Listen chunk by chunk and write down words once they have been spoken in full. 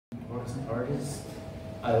as an artist.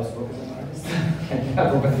 I also work as an artist.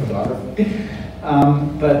 I work with photography.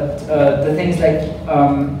 But the thing is, like,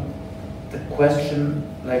 the question,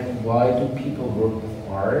 like, why do people work with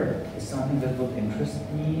art is something that would interest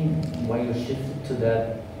me. Why you shifted to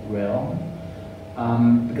that realm?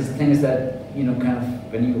 Because the thing is that, you know, kind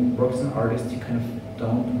of when you work as an artist, you kind of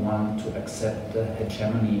don't want to accept the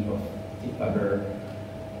hegemony of the other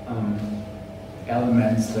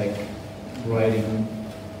elements, like writing,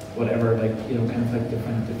 whatever, like, you know, kind of like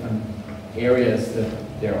different areas that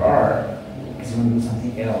there are, because you want to do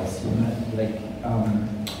something else. You want to, like,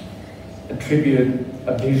 attribute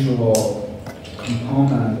a visual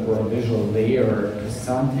component or a visual layer to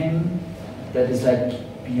something that is like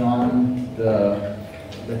beyond the,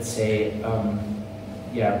 let's say,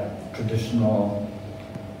 traditional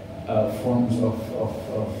forms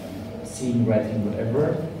of seeing, writing,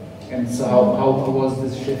 whatever. And so how was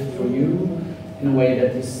this shift for you, in a way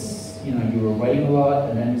that this, you know, you were writing a lot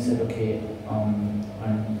and then you said, okay,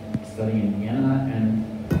 I'm studying in Vienna and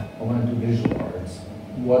I want to do visual arts.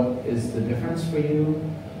 What is the difference for you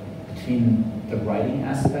between the writing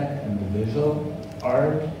aspect and the visual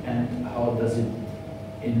art, and how does it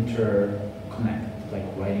interconnect, like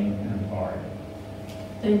writing and art?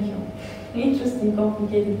 Thank you. Interesting,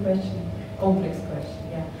 complicated question, complex question,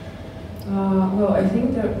 yeah. Well, I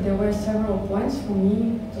think there were several points for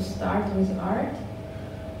me to start with art.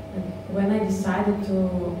 When I decided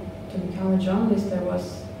to become a journalist, I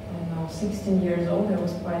was, I don't know, 16 years old. I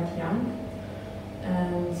was quite young.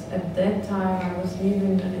 And at that time, I was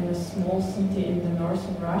living in a small city in the north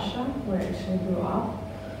of Russia, where I actually grew up.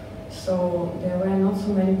 So there were not so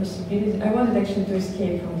many possibilities. I wanted actually to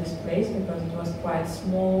escape from this place because it was quite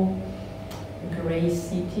small, gray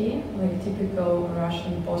city, like typical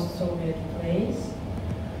Russian post-Soviet place,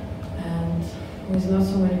 and with not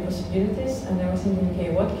so many possibilities. And I was thinking,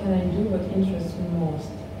 okay, what can I do? What interests me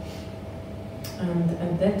most? And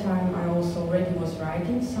at that time, I also already was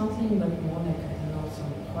writing something, but more like, I don't know,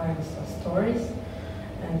 some poems or stories,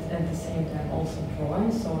 and at the same time also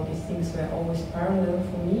drawing. So these things were always parallel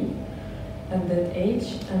for me at that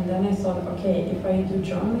age. And then I thought, okay, if I do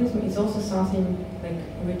journalism, it's also something like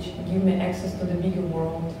which give me access to the bigger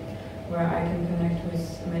world, where I can connect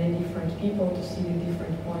with many different people to see the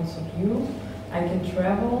different points of view. I can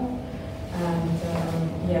travel, and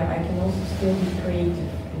I can also still be creative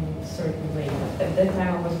in a certain way. At that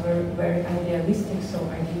time I was very, very idealistic, so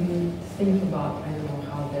I didn't think about, I don't know,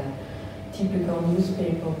 how the typical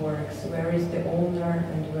newspaper works, where is the owner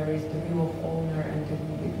and where is the will of owner and the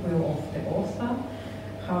will of the author,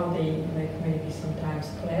 how they like maybe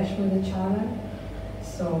sometimes clash with each other.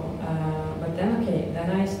 So, but then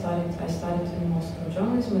I started in Moscow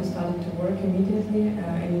journalism and started to work immediately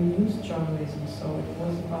in news journalism. So it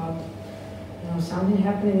was about, you know, something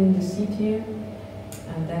happening in the city,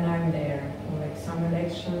 and then I'm there, or like some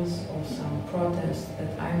elections or some protests,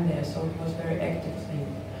 that I'm there. So it was a very active thing.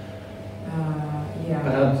 But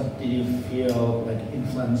how did you feel like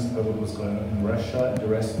influenced by what was going on in Russia and the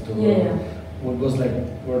rest of the world? Yeah. What was like,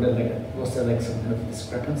 was there like some kind of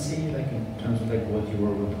discrepancy, like in terms of like what you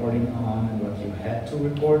were reporting on and what you had to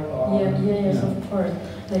report on? Yes, of course.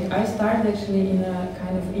 Like I started actually in a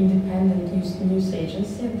kind of independent news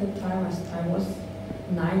agency at the time. I was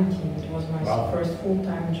 19. It was my first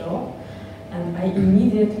full-time job, and I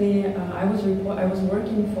immediately I was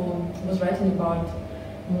writing about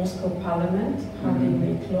Moscow Parliament, how they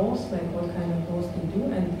make laws, like what kind of laws they do,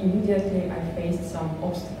 and immediately I faced some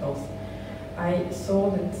obstacles. I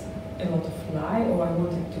saw that a lot of lie, or I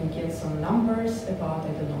wanted to get some numbers about,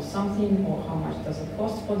 I don't know, something, or how much does it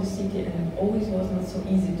cost for the city, and it always was not so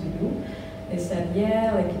easy to do. They said,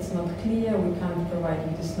 yeah, like it's not clear, we can't provide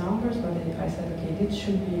you these numbers, but I said, okay, this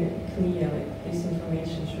should be clear, like this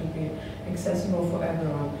information should be accessible for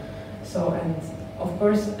everyone. So, and of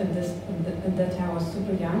course, at that time I was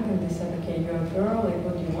super young, and they said, okay, you're a girl, like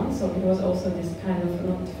what do you want? So it was also this kind of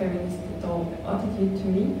not feminist at all attitude to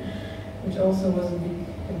me, which also was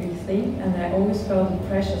a big thing, and I always felt the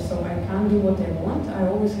pressure, so I can't do what I want, I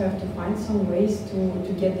always have to find some ways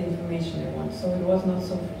to get the information I want, so it was not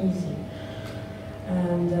so easy.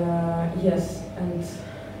 And yes, and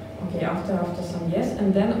okay, after some years,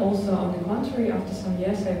 and then also on the contrary, after some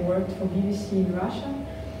years I worked for BBC in Russia,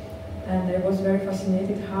 and I was very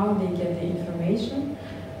fascinated how they get the information,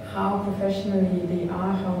 how professionally they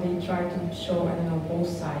are, how they try to show, I don't know, both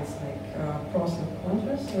sides, like pros and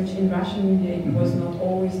cons, which in Russian media it was not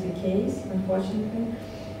always the case, unfortunately.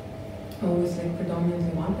 Always like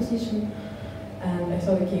predominantly one position. And I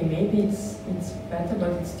thought, okay, maybe it's better,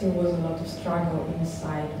 but it still was a lot of struggle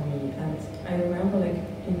inside me. And I remember, like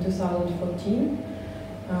in 2014,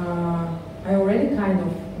 already kind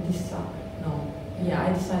of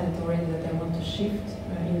I decided already that I want to shift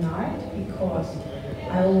in art because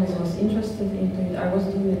I always was interested into it. I was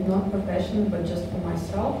doing it not professionally, but just for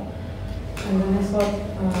myself. And then I thought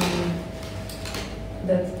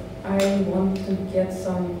that I want to get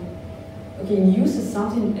some. Okay, news is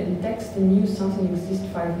something, in text in news something exists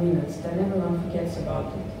 5 minutes, then everyone forgets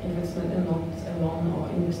about it, if it's not alone or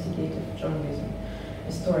investigative journalism,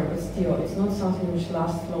 a story, but still, it's not something which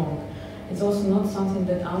lasts long. It's also not something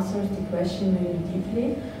that answers the question maybe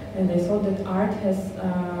deeply, and I thought that art has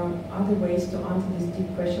other ways to answer these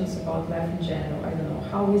deep questions about life in general. I don't know,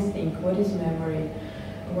 how we think, what is memory,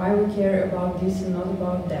 why we care about this and not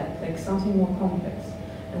about that, like something more complex.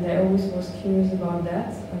 And I always was curious about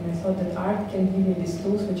that, and I thought that art can give me these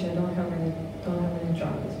tools which I don't have in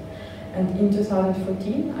journalism. And in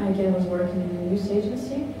 2014, I again was working in a news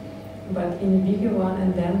agency, but in a bigger one,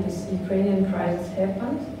 and then this Ukrainian crisis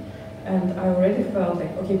happened, and I already felt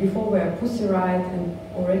like, okay, before we were Pussy Riot, and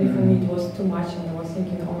already for me it was too much, and I was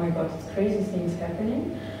thinking, oh my god, it's crazy things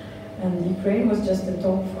happening. And Ukraine was just the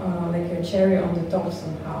top, like a cherry on the top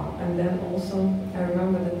somehow. And then also, I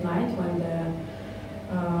remember that night when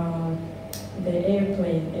the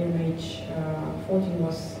airplane MH14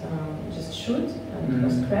 was just shoot and it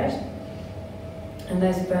was crashed. And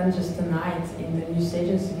I spent just a night in the news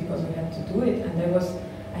agency because we had to do it. And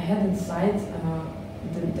I had inside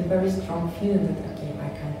the very strong feeling that, okay,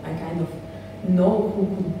 I kind of know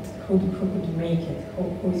who could make it,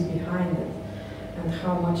 who is behind it, and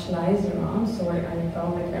how much lies around. So I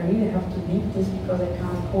felt like I really have to lead this because I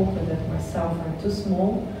can't cope with it myself. I'm too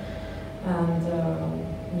small. And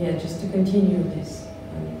yeah, just to continue this,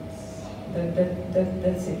 and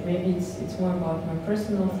that's it. Maybe it's more about my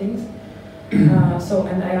personal things.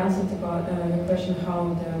 And I answered about your question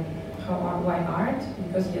why art,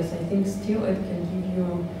 because yes, I think still it can give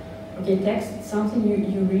you text. It's something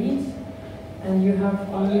you read, and you have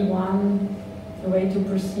only one way to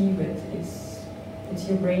perceive it. It's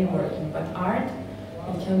your brain working. But art,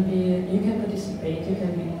 it can be, you can participate, you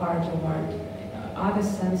can be part of art. Other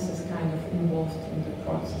senses kind of involved in the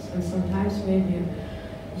process, and sometimes maybe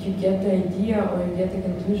you get the idea or you get the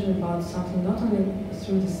conclusion about something not only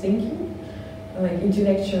through the thinking, like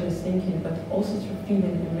intellectually thinking, but also through feeling,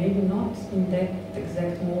 and maybe not in that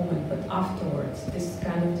exact moment, but afterwards. This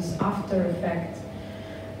after effect,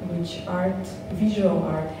 which visual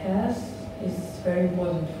art has, is very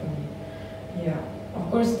important for me. Yeah,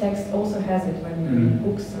 of course, text also has it when you read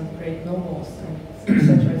books and great novels and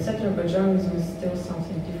etc., etc. But journalism is still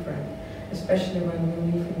something different, especially when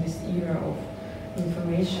we live in this era of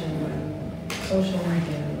information, when social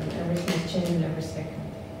media, when everything is changing every second.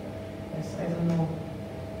 Yes, I don't know.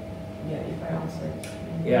 Yeah, if I answered.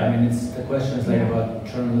 Yeah, I mean, the question is like about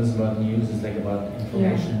journalism, about news, is like about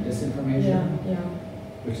information, disinformation,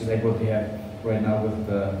 which is like what we have right now with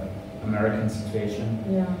the American situation.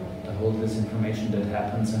 Yeah. The whole disinformation that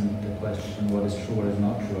happens, and the question what is true, what is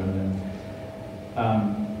not true, and then.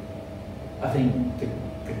 I think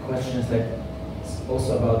the question is like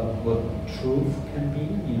also about what truth can be,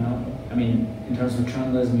 you know? I mean, in terms of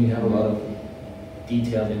journalism, you have a lot of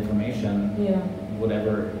detailed information,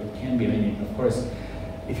 whatever it can be. I mean, of course,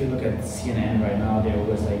 if you look at CNN right now, they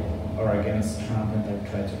always like are against Trump and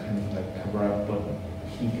like try to kind of like cover up what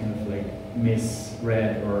he kind of like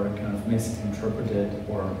misread or kind of misinterpreted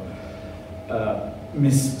or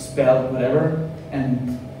misspelled, whatever.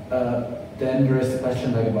 And then there is the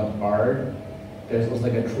question like about art. There's also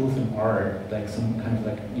like a truth in art, like some kind of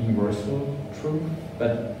like universal truth.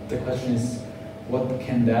 But the question is, what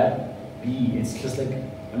can that be? It's just like,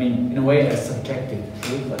 I mean, in a way, a subjective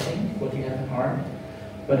truth, I think, what you have in art.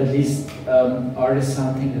 But at least art is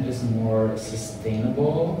something that is more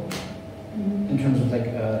sustainable in terms of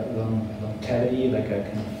like longevity, like a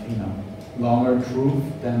kind of, you know, longer truth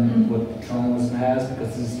than what journalism has,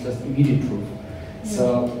 because this is just immediate truth.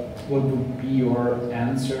 So what would be your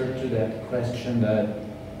answer to that question that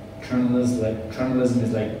journalism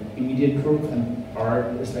is like immediate truth and art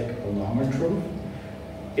is like a longer truth?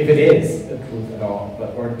 If it is a truth at all,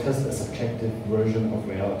 or just a subjective version of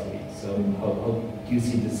reality. So how do you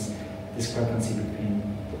see this discrepancy between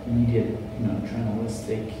the immediate, you know,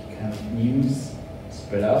 journalistic kind of news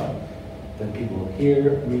spread out that people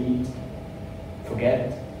hear, read,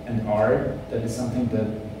 forget, and art that is something that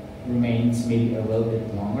remains maybe a little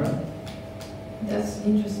bit longer? That's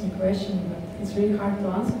an interesting question, but it's really hard to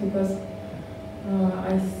answer because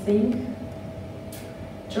I think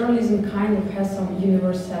journalism kind of has some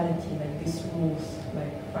universality, like these rules,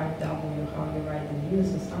 like 5W, how you write the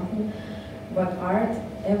news or something. But art,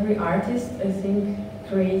 every artist, I think,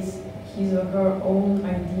 creates his or her own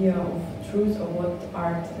idea of truth or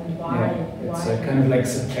and why. Yeah, it's a kind of like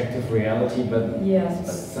subjective reality, but yes,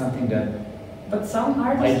 it's something that but some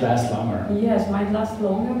artists might last longer. Yes, might last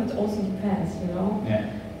longer, but also depends, you know. Yeah.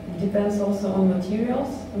 It depends also on materials,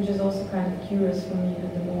 which is also kind of curious for me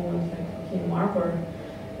at the moment. Like, okay, marble.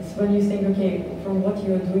 It's when you think, okay, from what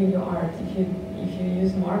you are doing your art. If you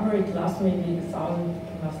use marble, it lasts maybe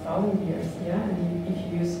 1,000 years, yeah. And if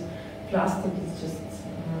you use plastic, it's just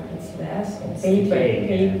it's less. Or it's paper,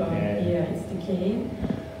 decaying, yeah, it's decaying.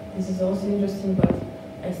 This is also interesting, but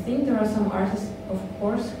I think there are some artists, of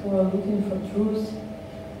course, who are looking for truth.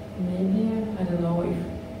 Maybe, I don't know if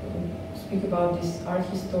speak about this art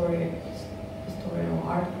historian or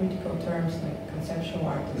art critical terms like conceptual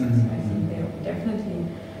artists. I think they're definitely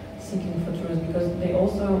seeking for truth because they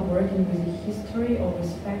also are working with the history or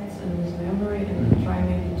with facts and with memory and try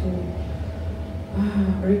maybe to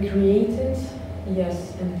recreate it,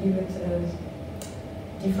 yes, and give it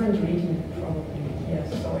a different reading probably, yes.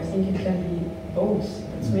 So I think it can be both.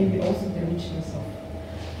 That's maybe also the richness of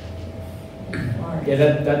art. Yeah,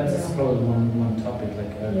 that's probably one topic,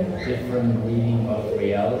 like a different reading of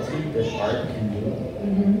reality that art can do,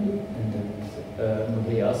 and that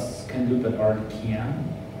nobody else can do, but art can.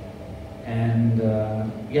 And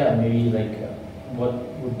yeah, maybe like what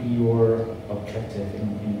would be your objective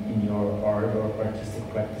in your art or artistic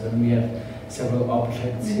practice? And we have several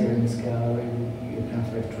objects here in this gallery. You're kind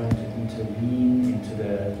of like trying to intervene into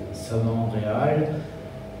the Salon Real.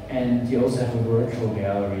 And you also have a virtual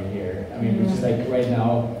gallery here. I mean, which is like right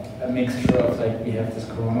now a mixture of like we have this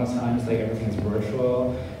Corona times, like everything is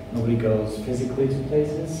virtual. Nobody goes physically to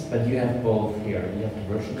places, but you have both here. You have the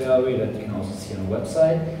virtual gallery that you can also see on the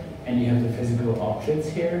website, and you have the physical objects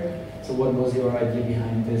here. So what was your idea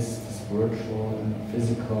behind this virtual and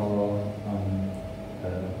physical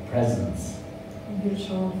presence?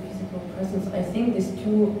 Virtual and physical presence. I think these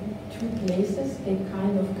two places, they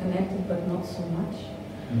kind of connected, but not so much.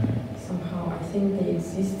 Somehow, I think they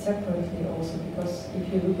exist separately also because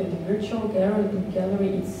if you look at the virtual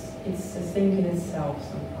gallery, it's a thing in itself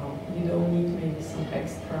somehow. You don't need maybe some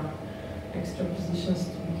extra positions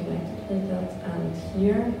to be connected with that. And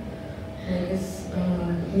here, I guess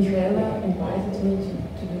Michaela invited me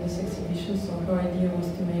to do this exhibition, so her idea was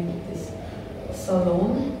to make this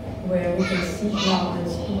salon where we can sit down and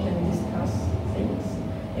speak and discuss things,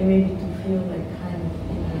 and maybe to feel like kind of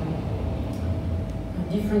in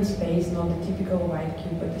a different space, not the typical white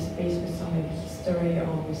cube, but the space with some maybe history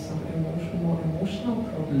or with some more emotional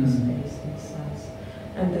problem space in a sense.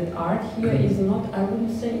 And that art here is not, I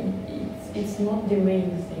wouldn't say, it's not the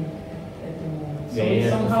main thing at the moment. So yeah, you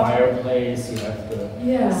have the fireplace, you have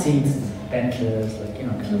the seats, benches, like, you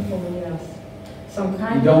know, people, yes. Some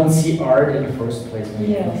kind you don't see art in the first place.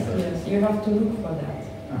 Yes, you have to look for that.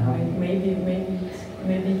 Maybe it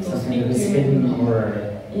will something speak that is to you. hidden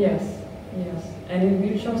or... Yes. And in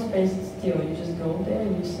virtual space, still, you just go there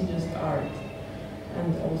and you see just art.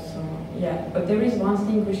 And also, but there is one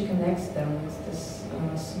thing which connects them. It's this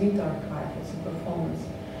Sweet Archive. It's a performance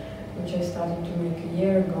which I started to make a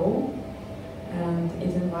year ago. And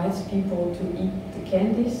it invites people to eat the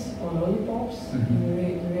candies or lollipops.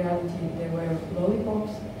 In reality, they were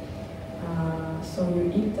lollipops. So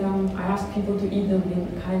you eat them. I ask people to eat them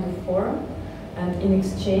in kind of form, and in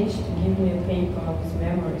exchange to give me a paper with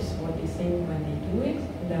memories, what they think when they do it.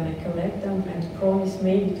 And then I collect them and promise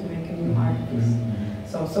maybe to make a new art piece.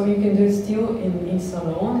 So you can do it still in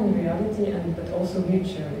salon, in reality, but also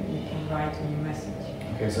virtually. You can write a new message.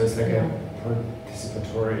 Okay, so it's like a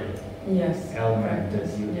participatory element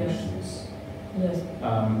that you introduce. Yes,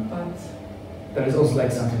 but that is also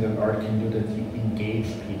like something that art can do, that you engage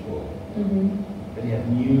people. That you have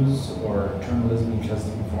news or journalism, you just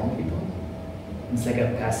inform people. It's like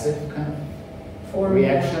a passive kind of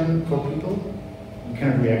reaction for people. You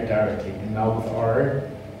cannot react directly. And now with art,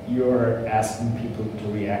 you're asking people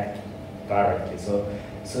to react directly. So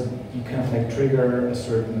you kind of like trigger a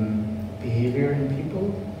certain behavior in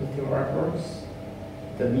people with your artworks.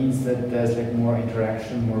 That means that there's like more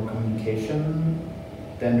interaction, more communication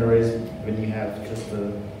than there is when you have just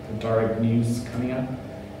the direct news coming up.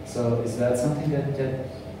 So is that something that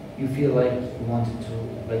you feel like you wanted to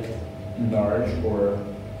like enlarge or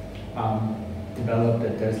develop,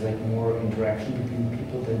 that there's like more interaction between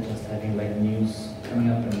people than just having like news coming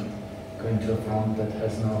up and going to a front that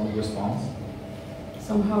has no response?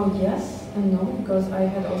 Somehow yes and no, because I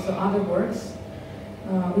had also other works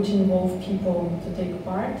which involve people to take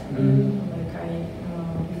part in.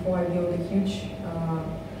 Like before I built a huge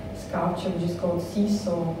sculpture which is called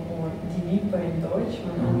Seesaw or Die Wippe in Deutsch,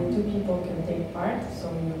 when only two people can take part. So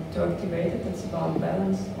you have to activate it. It's about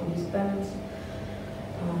balance or disbalance.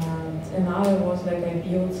 And another was like I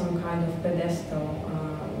built some kind of pedestal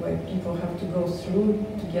where people have to go through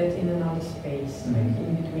to get in another space, like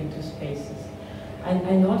in between two spaces.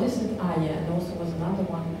 I noticed that, and also was another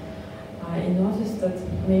one, I noticed that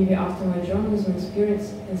maybe after my journalism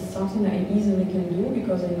experience, it's something I easily can do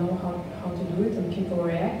because I know how to do it and people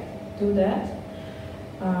react to that.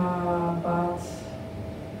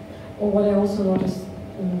 Or what I also noticed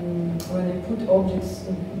when I put objects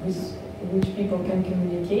with which people can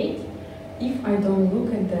communicate, if I don't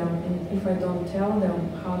look at them and if I don't tell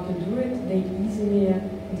them how to do it, they easily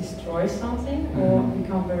destroy something or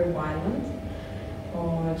become very violent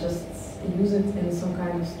or just use it in some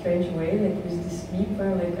kind of strange way, like with this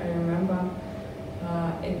sleeper. Like I remember,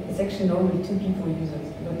 it's actually normally 2 people use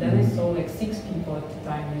it, but then I saw like 6 people at the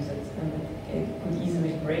time use it, and it could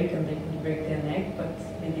easily break, and they could break their neck, but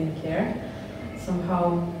they didn't care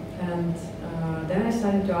somehow. And then I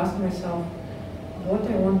started to ask myself what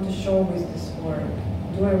I want to show with this work.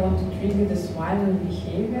 Do I want to trigger this violent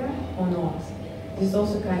behavior or not? This is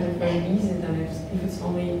also kind of very easy then if it's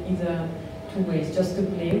only either 2 ways, just to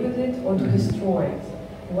play with it or to destroy it.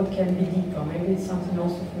 What can be deeper? Maybe it's something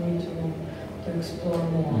also for me to explore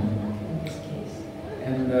more in this case.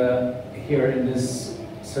 And here in this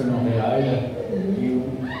Salon Real, you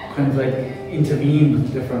kind of like intervene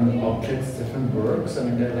with different objects, different works. I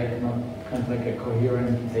mean, they're like not kind of like a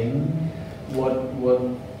coherent thing. What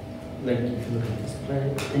like if you look at this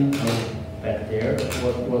thing back there,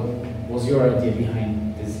 what was your idea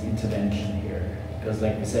behind this intervention here? Because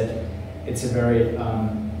like I said, it's a very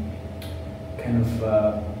kind of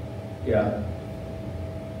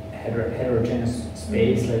heterogeneous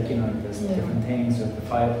space. Like, you know, there's different things with the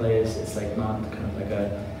fireplace. It's like not kind of like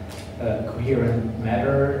a coherent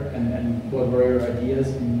matter. And what were your ideas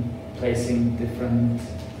in placing different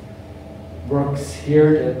works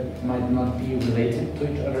here that might not be related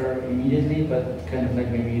to each other immediately, but kind of like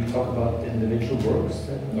maybe you talk about the individual works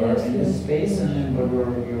that are in this space, and then what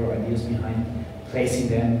were your ideas behind placing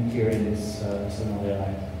them here in this Salon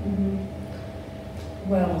Real?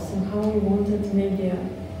 Well, somehow we wanted maybe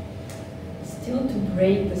still to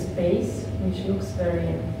break the space, which looks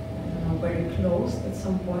very very closed at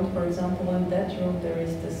some point. For example, in that room there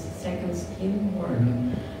is this second skin work,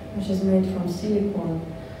 which is made from silicone.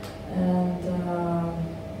 And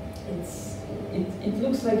it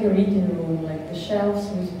looks like a reading room, like the shelves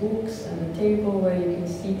with books and the table where you can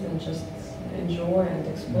sit and just enjoy and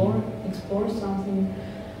explore something.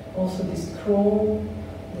 Also this crow,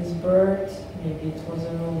 this bird, maybe it was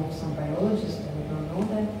a room of some biologist, we don't know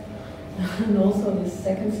that. And also this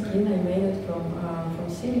second skin, I made it from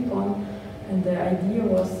silicone, and the idea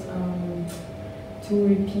was to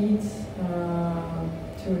repeat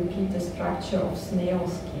the structure of snail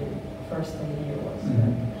skin. First idea was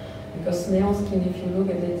because snail skin, if you look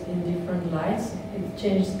at it in different lights, it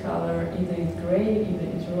changes color. Either it's gray, either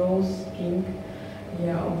it's rose, pink,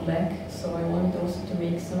 or black. So I wanted also to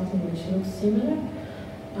make something which looks similar,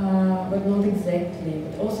 but not exactly.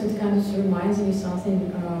 But also it kind of reminds me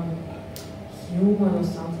something human or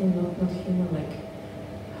something, not human, like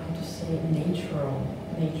how to say natural.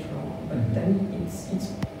 But then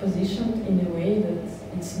it's positioned in a way that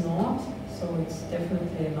it's not. So it's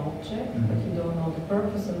definitely an object, but you don't know the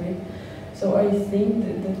purpose of it. So I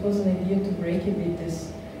think that was an idea to break a bit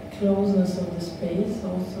this closeness of the space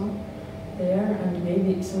also there, and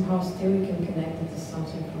maybe somehow still you can connect it to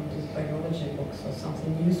something from this biology books or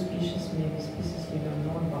something, new species, maybe species we don't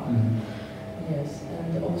know about. Yes,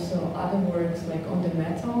 and also other works like on the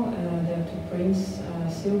metal, there are 2 prints,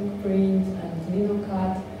 silk print and lino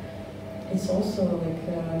cut. It's also like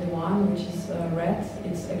the one which is red,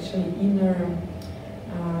 it's actually inner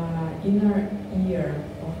ear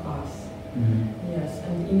of us. Yes,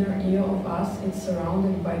 and inner ear of us, it's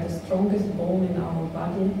surrounded by the strongest bone in our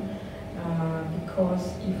body,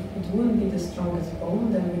 because if it wouldn't be the strongest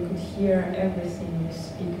bone, then we could hear everything we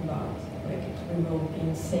speak about, like we will be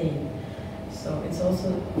insane. So it's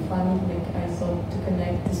also funny, like I thought, to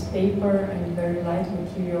connect this paper and very light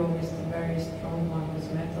material with the very strong one with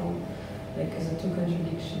metal, like as 2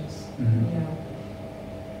 contradictions.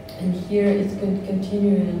 And here it's going to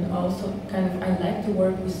continue, and also kind of I like to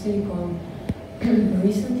work with silicone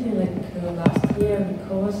recently, like last year,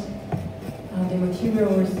 because the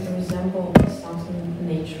material resembles something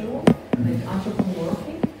natural, like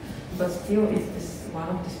anthropomorphic, but still it's this one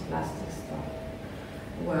of this plastic stuff.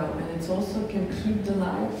 Well, and it also can keep the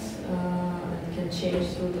light and can change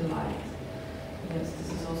through the light. Yes,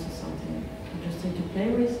 this is also something interesting to play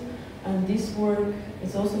with. And this work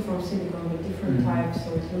is also from silicone, but different types,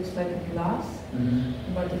 so it looks like a glass,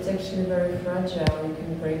 but it's actually very fragile. You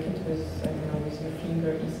can break it with, I don't know, with your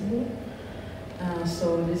finger easily.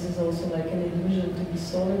 So this is also like an illusion to be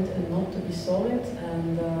solid and not to be solid,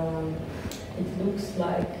 and it looks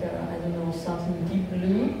like, I don't know, something deep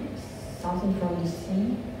blue, something from the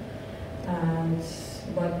sea. And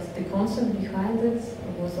but the concept behind it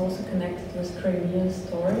was also connected with Crimean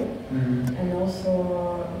story, and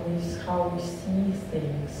also with how we see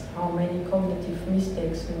things, how many cognitive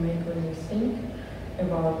mistakes we make when we think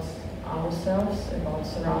about ourselves, about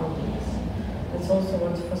surroundings. That's also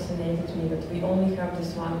what fascinated me, that we only have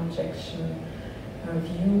this one objection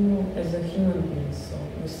view as a human being. So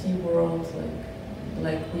we see world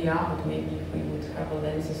like we are, but maybe if we would have a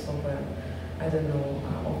lenses of a, I don't know,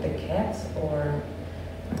 of the cat or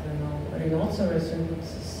I don't know, rhinoceros, we would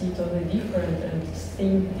see totally different and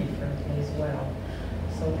think differently as well.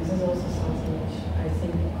 So this is also something which I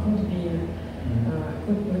think could be,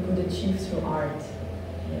 we could achieve through art.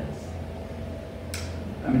 Yes.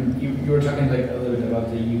 I mean, you were talking like a little bit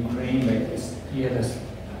about the Ukraine, like you had a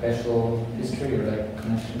special history or like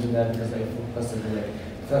connection to that, because like plus like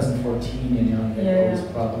 2014, you know, like all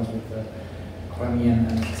these problems with the Crimean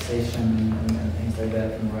annexation and things like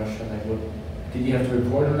that from Russia. Like, what did you have to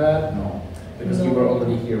report on that? No, because you were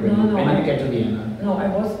already here when you get to Vienna. No, I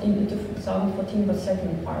was in 2014, but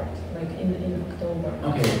second part, like in October.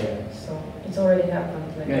 Okay, yeah. So it's already happened,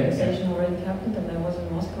 like the annexation already happened, and I was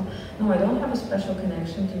in Moscow. No, I don't have a special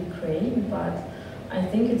connection to Ukraine, but I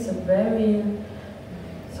think it's a very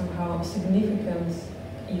somehow significant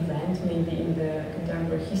event maybe in the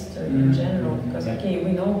contemporary history in general, because okay,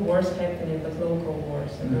 we know wars happening, but local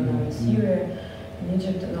wars, I don't know, in Syria, in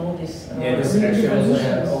Egypt, and all this. This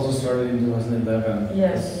actually also started in 2011.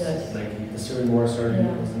 Yes, yes. Like the Syrian war started in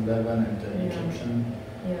 2011, and the Egyptian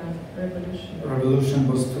revolution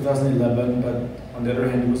was 2011. But on the other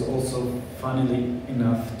hand, it was also, funnily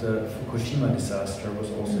enough, the Fukushima disaster was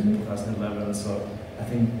also in 2011. So I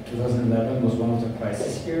think 2011 was one of the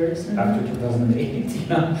crisis years after 2008.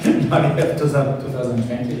 Now you have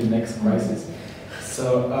 2020, the next crisis.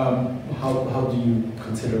 So how do you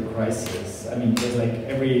consider crisis? I mean, there's like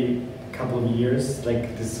every couple of years,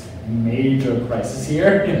 like this major crisis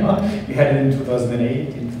here. You know, you had it in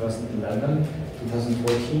 2008, in 2011,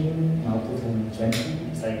 2014, now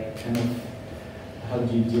 2020. It's like kind of, how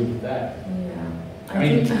do you deal with that? Yeah, I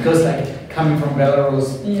mean, because like coming from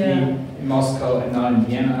Belarus, in Moscow, and now in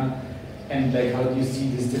Vienna, and like how do you see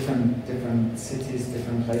these different cities,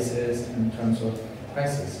 different places in terms of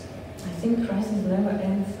crisis? I think crisis never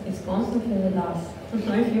ends. It's constantly with us.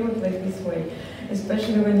 I feel it like this way,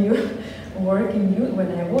 especially when you work in youth.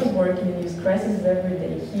 When I was working in youth, crisis every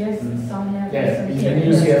day. Here's some happens, some here. In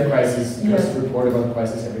youth you have crisis. You just report about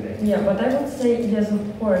crisis every day. Yeah, but I would say yes,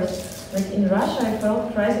 of course. Like in Russia, I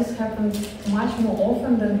felt crisis happened much more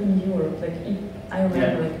often than in Europe. Like I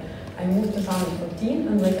remember, like I moved 2014,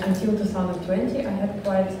 and like until 2020, I had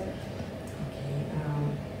quite.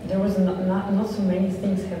 There was not so many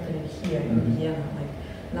things happening here in Vienna. Like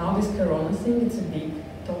now this Corona thing, it's a big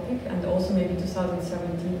topic, and also maybe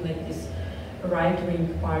 2017, like this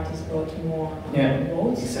right-wing parties got more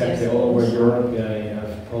votes. Exactly, all over Europe. Yeah, you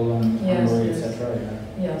have Poland, Hungary, etc.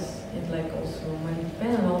 Yes, it like also Marine Le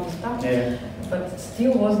Pen and all this stuff. Yeah. But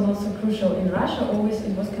still was not so crucial. In Russia, always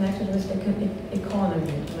it was connected with the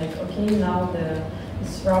economy. Like okay, now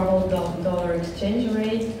this ruble dollar exchange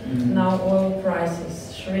rate, now oil prices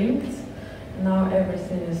shrinked, now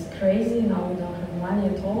everything is crazy, now we don't have money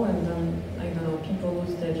at all, and then, I don't know, people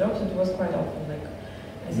lose their jobs. It was quite often, like,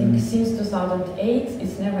 I think since 2008,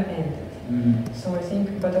 it's never ended. So I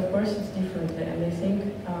think, but of course it's differently, and I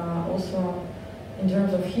think also in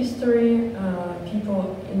terms of history,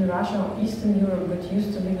 people in Russia or Eastern Europe got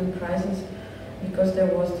used to live in crisis because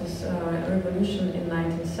there was this revolution in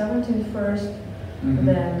 1917 first,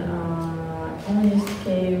 then communists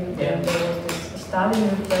came, then there was this Stalin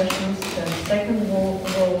repressions, then Second World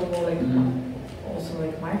War, like also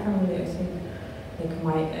like my family, I think, like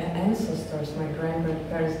my ancestors, my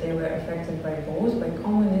grandparents, they were affected by both, by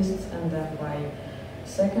communists and then by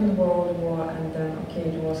Second World War, and then okay,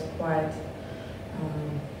 it was quite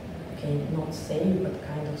okay, not safe, but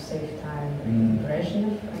kind of safe time in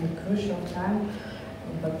Brezhnev and Khrushchev time.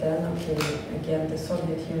 But then, okay, again, the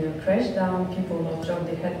Soviet Union crashed down, people lost jobs,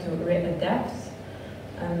 they had to readapt.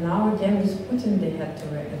 And now again, with Putin, they had to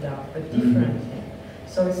readapt, but differently.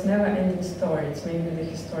 So it's never ending story, it's maybe the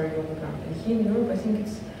historical background. And here in Europe, I think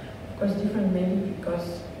it's, of course, different maybe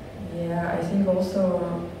because, I think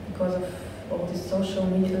also because of all this social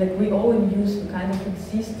media, like we all in use, we kind of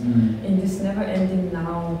exist in this never ending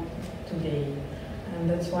now today, and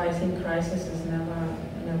that's why I think crisis is never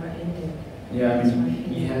ending. Yeah, I mean,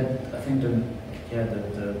 he had, I think, the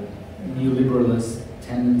neoliberalist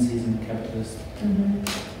tendencies in capitalist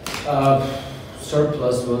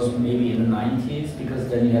surplus was maybe in the 90s, because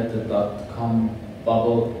then you had the dot-com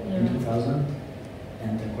bubble in 2000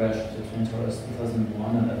 and the crash of the Twin Towers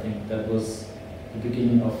 2001, and I think that was the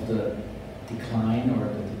beginning of the decline or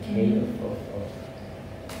the decay of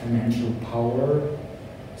financial power.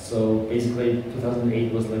 So basically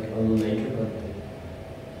 2008 was like a little later, but it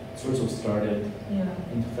sort of started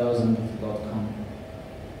in 2000 with the dot-com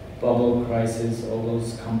bubble crisis, all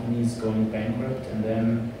those companies going bankrupt, and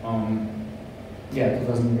then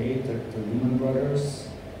 2008 the Lehman Brothers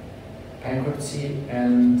bankruptcy,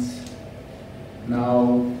 and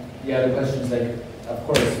now the question is like, of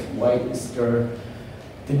course, why is there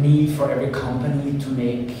the need for every company to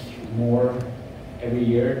make more every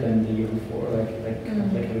year than the year before, like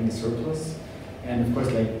having a surplus? And of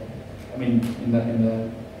course, like, I mean, in the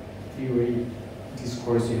theory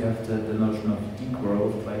discourse, you have the notion of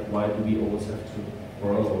degrowth, like why do we always have to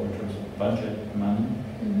grow in terms of budget money,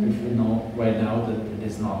 which we know right now that it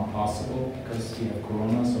is not possible because we have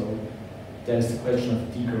Corona. So there's the question of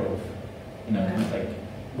degrowth, kind of like,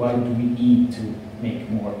 why do we need to make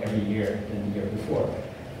more every year than the year before?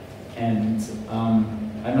 And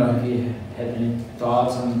I don't know if you had any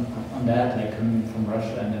thoughts on that, like coming from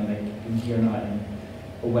Russia and then like in here now in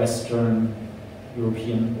a Western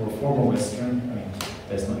European or former Western, I mean,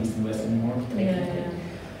 there's no East and West anymore.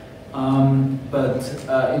 But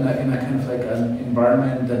in a kind of like an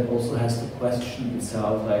environment that also has to question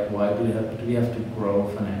itself, like why do we have to grow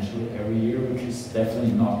financially every year, which is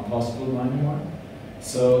definitely not possible anymore.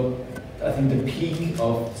 So I think the peak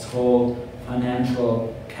of this whole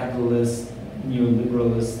financial capitalist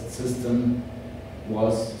neoliberalist system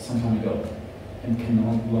was some time ago and can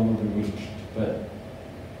no longer be reached. But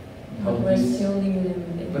we're still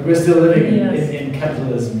living in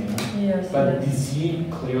capitalism, Yes, but we see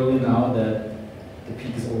clearly now that the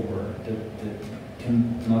peak is over. That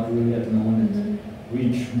can not really at the moment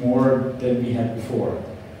reach more than we had before.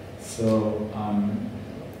 So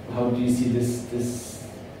how do you see this?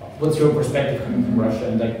 What's your perspective coming from Russia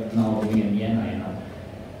and like now living in Vienna?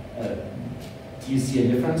 Do you see a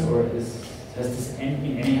difference, or has this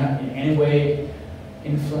in any way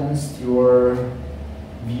influenced your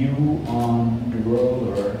view on the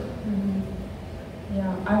world, or?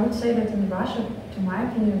 Yeah, I would say that in Russia, to my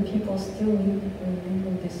opinion, people still live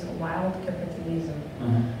in this wild capitalism.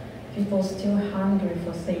 People still hungry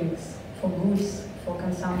for things, for goods, for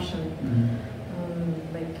consumption.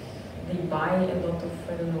 Like they buy a lot of,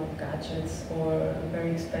 I don't know, gadgets or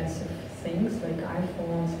very expensive things like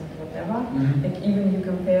iPhones and whatever. Like even you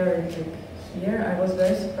compare it like here, I was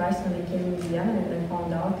very surprised when I came in Vienna and I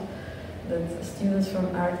found out that students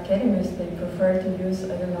from art academies, they prefer to use,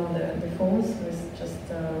 I don't know, the phones with just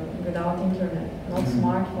without internet, not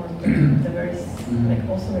smartphones, but the very, like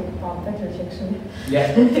also like Paul Petrich actually,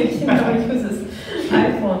 he now uses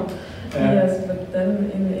iPhone. Yes, but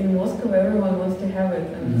then in Moscow everyone wants to have it,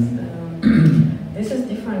 and this is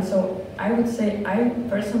different. So I would say I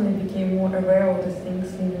personally became more aware of the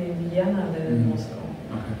things living in Vienna than in Moscow.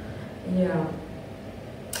 Yeah,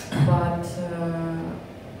 but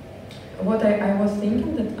what I was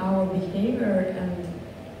thinking that our behavior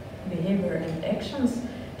and actions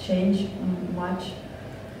change much,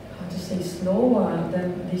 how to say, slower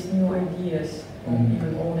than these new ideas, or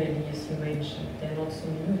even old ideas you mentioned. They're not so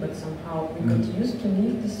new, but somehow we got used to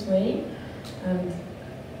live this way, and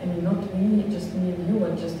I mean not we, just me and you,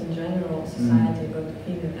 but just in general society got the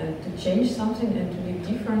feeling. And to change something and to live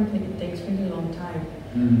differently, it takes really long time.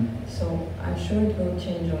 So I'm sure it will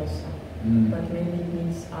change also. But maybe it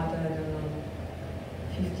needs other, I don't know,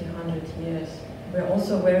 50, 100 years. We're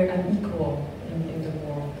also very unequal in the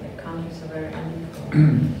world. Like countries are very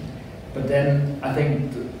unequal. But then I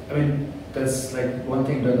think, I mean, that's like one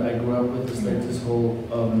thing that I grew up with is like this whole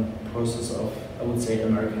process of, I would say,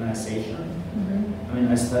 Americanization. I mean,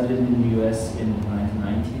 I studied in the US in the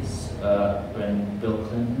 1990s when Bill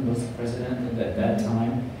Clinton was president, and at that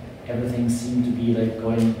time everything seemed to be like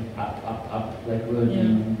going up, like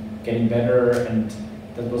really getting better, and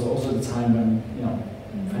that was also the time when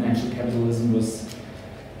financial capitalism was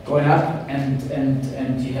going up, and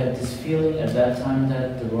you had this feeling at that time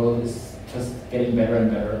that the world is just getting better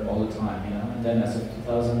and better all the time, And then as of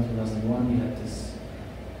 2000, 2001, you had this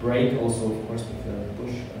break also, of course, with the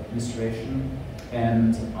Bush administration,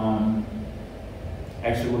 and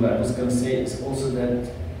actually what I was going to say is also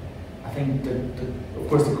that I think that, of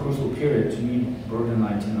course, the crucial period to me were the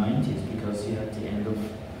 1990s, because you had the end of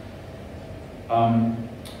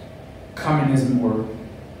communism or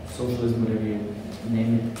socialism, whatever you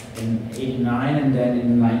name it, in '89, and then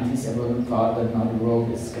in the '90s everyone thought that now the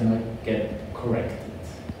world is gonna get corrected,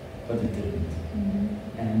 but it didn't.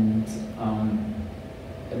 And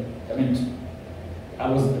I mean,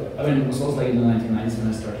 it was also like in the 1990s when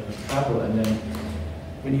I started to travel, and then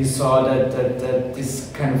when you saw that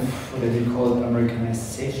this kind of, what do you call it,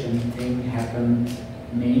 Americanization thing happened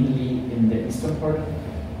mainly in the eastern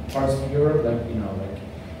parts of Europe, like, you know, like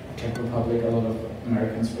Czech Republic, a lot of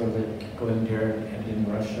Americans were like going there, and in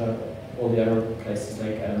Russia, all the other places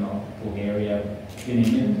like, I don't know, Bulgaria, you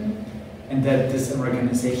name it. And that this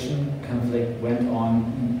Americanization kind of like went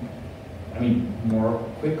on, I mean, more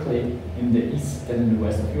quickly in the east than in the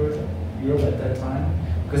west of Europe at that time.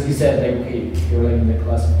 Because you said like, okay, if you're like in the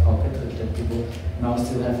classic pocket, that people now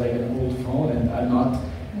still have like an old phone, and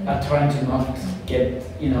I'm trying to not get,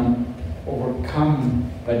 you know, overcome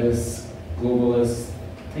by this globalist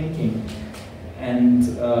thinking. And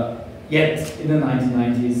yet in the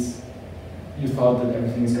 1990s, you thought that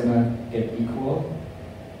everything is gonna get equal,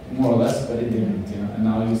 more or less, but it didn't, you know. And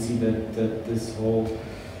now you see that this whole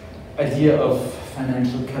idea of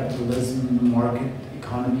financial capitalism, market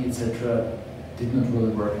economy, etc., did not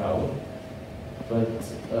really work out. But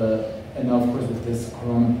and now, of course, with this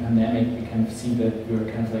corona pandemic, we kind of see that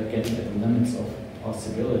we're kind of like getting at the limits of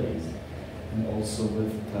possibilities, and also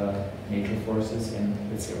with major forces in,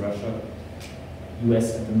 let's say, Russia,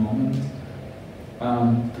 US at the moment.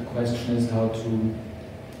 The question is how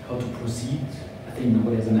to proceed. I think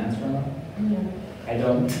nobody has an answer now. Yeah. I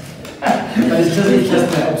don't. But it's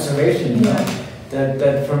just my observation, you know,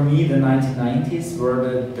 that for me the 1990s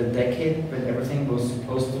were the decade when everything was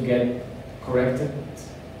supposed to get corrected,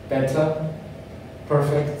 better,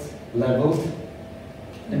 perfect, leveled,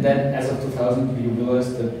 and then as of 2000 we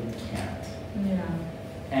realized that it can't. Yeah.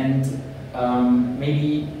 And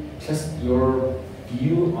maybe just your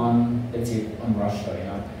view on, let's say, on Russia, you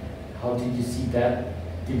know, how did you see that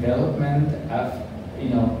development, you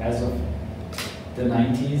know, as of the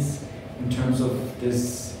 90s, in terms of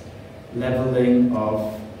this leveling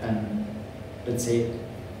of an, let's say,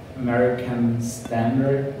 American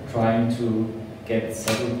standard trying to get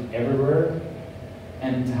settled everywhere,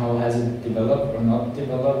 and how has it developed or not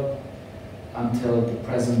developed until the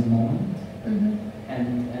present moment?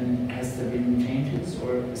 And has there been changes,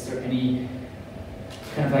 or is there any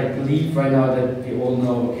kind of like belief right now that we all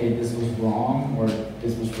know, okay, this was wrong or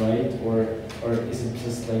this was right, or is it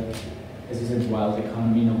just like, as you said, wild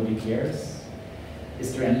economy, nobody cares?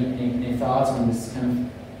 Is there any thoughts on this kind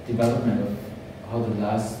of development of how the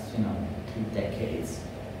last, you know, 2 decades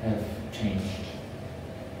have changed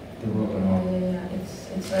the world or not? Yeah,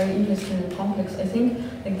 it's very interesting and complex. I think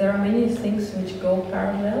like there are many things which go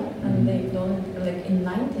parallel, and they don't, like in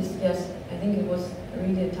 90s, yes, I think it was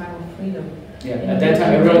really a time of freedom. Yeah, at that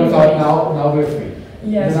time everyone thought now we're free.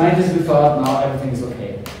 Yes. In the 90s we thought now everything is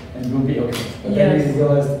okay and we'll be okay. But then we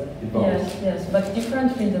realized it won't. Yes, but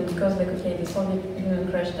different freedom, because like, okay, the Soviet Union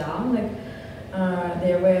crashed down, like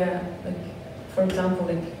there were, like, for example,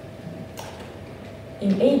 like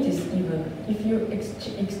in 80s even, if you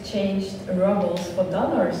exchanged rubles for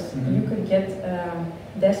dollars, you could get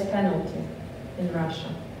death penalty in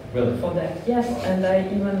Russia. Really? For that. Yes, and I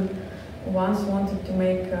even once wanted to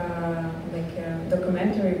make like a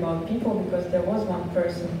documentary about people, because there was one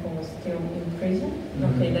person who was still in prison.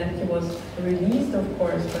 Okay, then he was released, of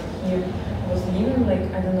course, but he was living like,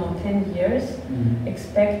 I don't know, 10 years,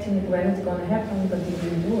 expecting when it's gonna happen, but he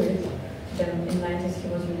didn't do it. Then in 90s he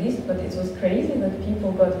was released, but it was crazy that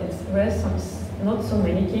people got, it were some, not so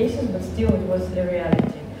many cases, but still it was a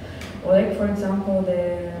reality. Or like, for example,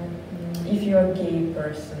 if you're a gay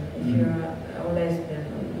person, if you're a lesbian,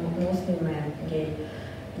 mostly men, gay,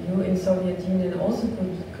 you in Soviet Union also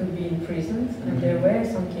could be imprisoned, and there were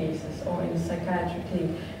some cases, or in psychiatric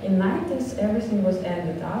clinic. In 90s everything was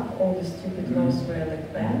ended up, all the stupid laws were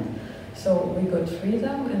like banned, so we got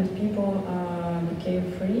freedom and people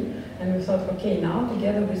became free, and we thought, okay, now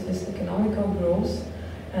together with this economical growth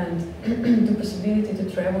and the possibility to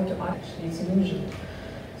travel to actually it's illusion.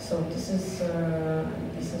 So this is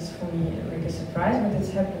for me like a surprise, but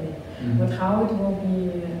it's happening. But how it will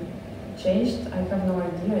be changed, I have no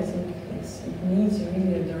idea. I think it needs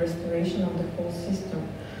really the restoration of the whole system.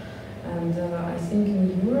 And I think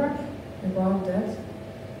in Europe, about that,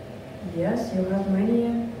 yes, you have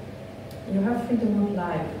freedom of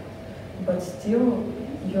life, but still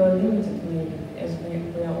you are limited maybe, as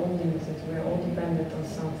we are all limited, we are all dependent on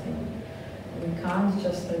something. We can't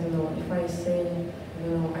just, I don't know, if I say, you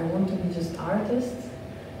know, I want to be just artist,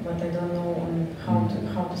 but I don't know on how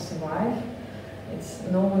to survive. it's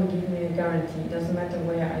no one gives me a guarantee. It doesn't matter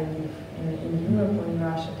where I live, in Europe or in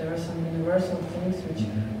Russia. There are some universal things which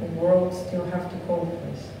the world still have to cope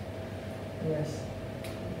with. Yes.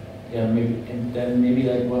 Yeah, maybe, and then maybe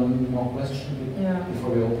like one more question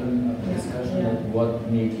before we open up the discussion. Yeah. Like what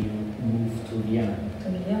made you move to Vienna? To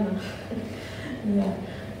Vienna. Yeah.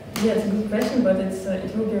 Yeah, it's a good question, but it's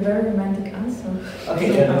it will be a very romantic answer.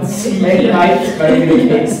 Okay, yeah, let's make maybe the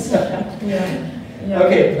case. Yeah. Yeah.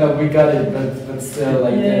 Okay, no, we got it, but still,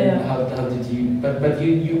 like, then how did you? But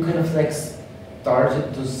you kind of like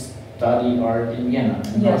started to study art in Vienna,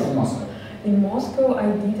 not in Moscow. In Moscow,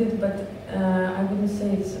 I did it, but I wouldn't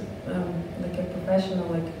say it's like a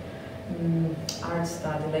professional art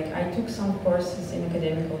study. Like I took some courses in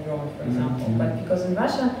academical drawing, for example, but because in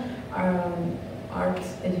Russia. Art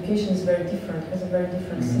education is very different, has a very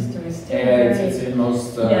different system. It's still it's in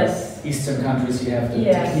most Eastern countries you have the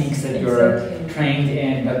techniques that you're trained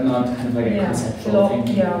in, but not kind of like a conceptual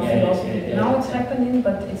thinking. Philosophy. Now it's happening,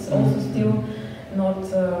 but it's also still not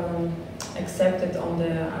accepted on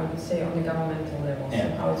the, I would say, on the governmental level. So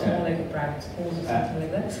how it's more like a private schools or something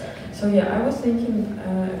like that. Exactly. So yeah, I was thinking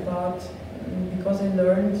about, because I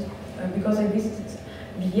learned, because I visited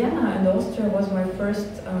Vienna, and Austria was my first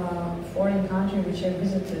foreign country which I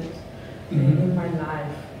visited in my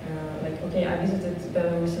life. Like, okay, I visited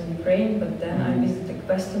Belarus and Ukraine, but then I visited a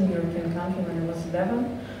Western European country when I was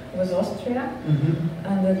 11. It was Austria,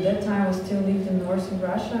 and at that time I still lived in northern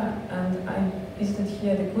Russia, and I visited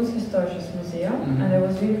here the Kunsthistorisches Museum, and I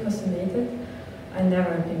was really fascinated. I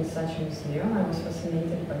never have been in such a museum. I was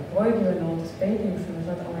fascinated by Bruegel and all these paintings, and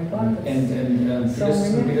I thought, oh my god, that's so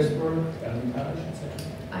Petersburg,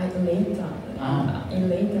 later.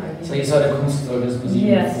 I so you saw the Kunsthistorisches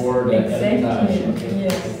Museum before the exactly. Okay.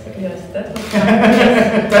 Yes, that was funny.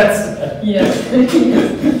 That's yes.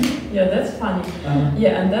 Yeah, that's funny.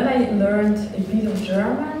 Yeah, and then I learned a bit of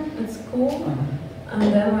German at school.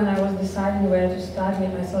 And then when I was deciding where to study,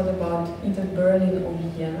 I thought about either Berlin or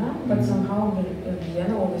Vienna, but somehow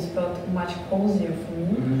Vienna always felt much cozier for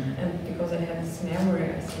me. And because I had this memory,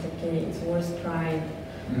 I said, okay, it's worth trying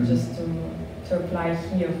just to apply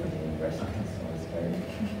here for the university. So it's very,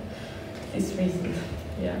 this reason.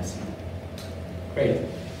 Yes. Great.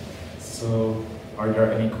 So, are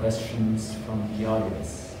there any questions from the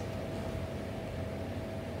audience?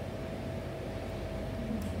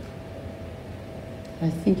 I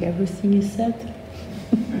think everything is said.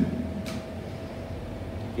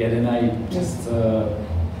 Yeah, then I just have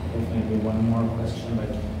maybe one more question.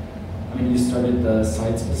 Like, I mean, you started the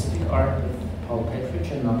site-specific art with Paul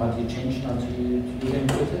Petrich, and now but you changed now to doing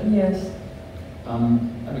Goethe. Yes.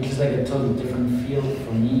 Because like a totally different field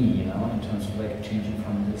for me, you know, in terms of like changing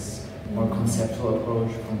from this more conceptual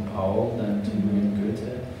approach from Paul than to doing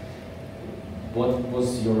Goethe. What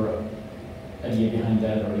was your idea behind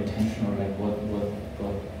that, or intention, or like what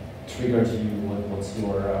triggered you? What's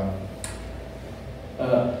your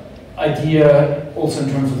idea, also in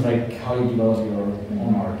terms of like how you develop your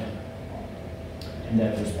own art in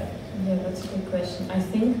that respect? Yeah, that's a good question. I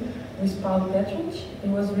think with Paul Petrich, it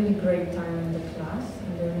was really great time in the class,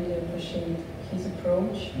 and I really appreciate his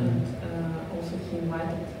approach, and also he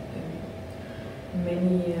invited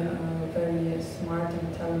many very smart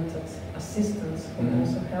and talented assistants who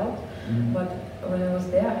also helped. But when I was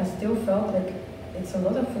there, I still felt like it's a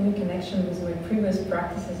lot of, for me, connection with my previous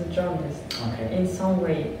practice as a journalist in some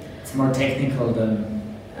way. It's more technical than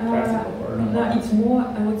practical, or no? No, it's more,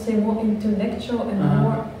 I would say, more intellectual and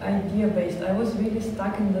more idea-based. I was really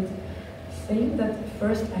stuck in that thing that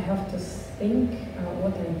first I have to think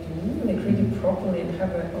what I do, like really properly, and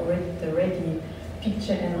have already the ready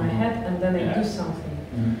picture in my head, and then I do something.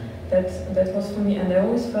 That was for me, and I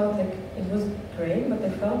always felt like it was great, but I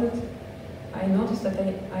felt that I noticed that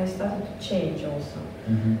I started to change also,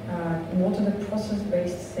 more to the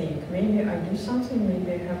process-based thing. Maybe I do something,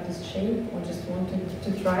 maybe I have this shape, or just want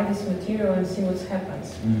to try this material and see what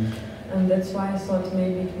happens. And that's why I thought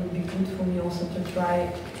maybe it would be good for me also to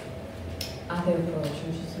try other approach,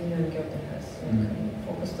 which is really Goethe has.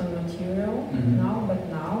 Focused on material now, but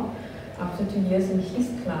now, after 2 years in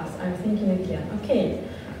his class, I'm thinking again, okay,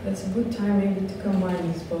 that's a good time maybe to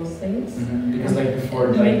combine these both things. Because like before,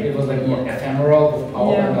 like it was like more ephemeral with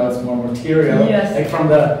Paul, and now it's more material. Like from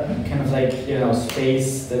the kind of like, you know,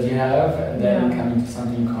 space that you have, and then coming to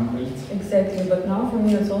something concrete. Exactly, but now for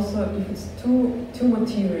me it's also, if it's too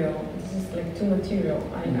material, this is like too material,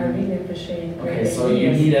 I really appreciate. Okay, so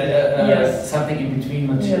you need something in between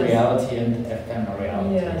materiality and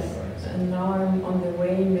ephemerality. Yes, and now I'm on the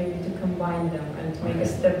way maybe to combine them and to make a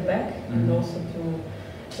step back, and also to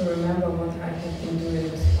remember what I have been doing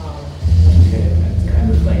with power. Okay, it's kind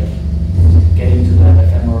of like getting to that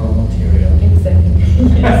ephemeral material. Exactly.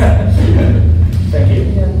 Yes. Thank you.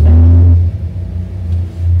 Yeah.